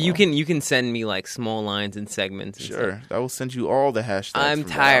 You can send me like small lines and segments. And Sure, stuff. I will send you all the hashtags. I'm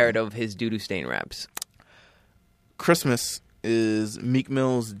tired of his doo-doo stain raps. Christmas is Meek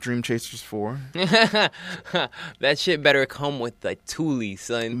Mill's Dream Chasers 4. That shit better come with the Thule,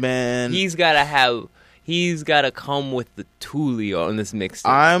 son. Man, He's gotta come with the Thule on this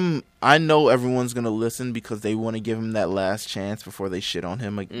mixtape. I know everyone's gonna listen because they want to give him that last chance before they shit on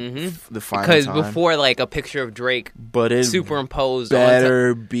him, like the final because time. before like a picture of Drake, but it superimposed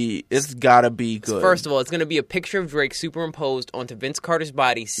it's gotta be good. First of all, it's gonna be a picture of Drake superimposed onto Vince Carter's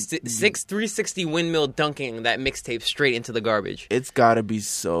body, 360 windmill dunking that mixtape straight into the garbage. It's gotta be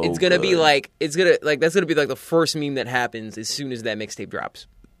so. It's gonna good. be that's gonna be like the first meme that happens as soon as that mixtape drops.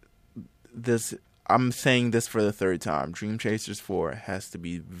 I'm saying this for the third time. Dream Chasers 4 has to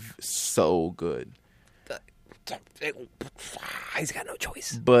be so good. He's got no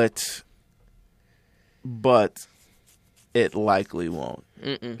choice. But it likely won't.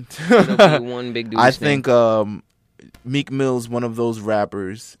 It'll be one big dude. I think Meek Mill's one of those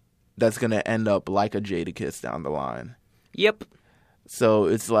rappers that's going to end up like a Jadakiss down the line. Yep. So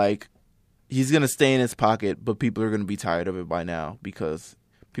it's like he's going to stay in his pocket, but people are going to be tired of it by now because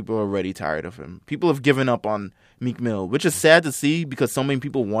people are already tired of him. People have given up on Meek Mill, which is sad to see because so many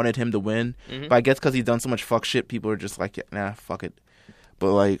people wanted him to win. Mm-hmm. But I guess because he's done so much fuck shit, people are just like, nah, fuck it.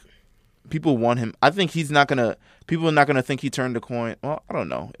 But like, people want him. I think people are not going to think he turned the coin. Well, I don't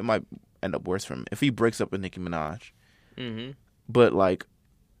know. It might end up worse for him if he breaks up with Nicki Minaj. Mm-hmm. But like,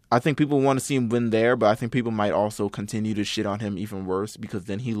 I think people want to see him win there, but I think people might also continue to shit on him even worse because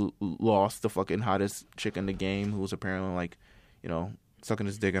then he lost the fucking hottest chick in the game who was apparently like, sucking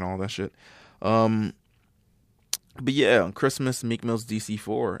his dick and all that shit. But yeah, Christmas, Meek Mill's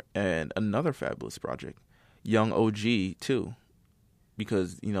DC4, and another Fabulous project, Young OG 2.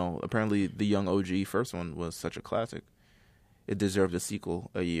 Because, apparently the Young OG first one was such a classic. It deserved a sequel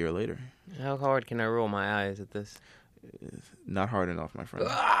a year later. How hard can I roll my eyes at this? Not hard enough, my friend.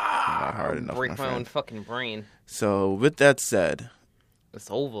 Not hard enough, break my my friend. own fucking brain. So, with that said... It's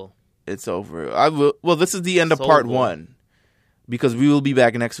over. It's over. Well, this is the end of part 1. Because we will be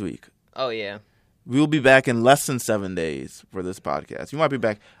back next week. Oh, yeah. We will be back in less than 7 days for this podcast. You might be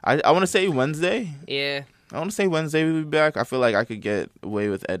back. I want to say Wednesday. Yeah. I want to say Wednesday we'll be back. I feel like I could get away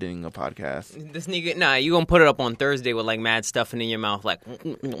with editing a podcast. This nigga, nah, you gonna put it up on Thursday with like mad stuffing in your mouth, like.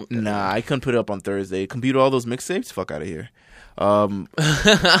 Nah, I couldn't put it up on Thursday. Computer all those mixtapes. Fuck out of here.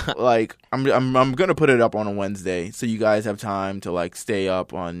 Like I'm gonna put it up on a Wednesday so you guys have time to like stay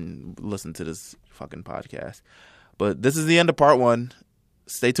up on listen to this fucking podcast. But this is the end of part 1.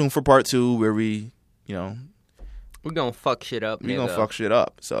 Stay tuned for part 2 where we, we're gonna fuck shit up. We're gonna fuck shit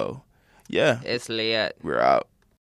up. So yeah, it's lit. We're out.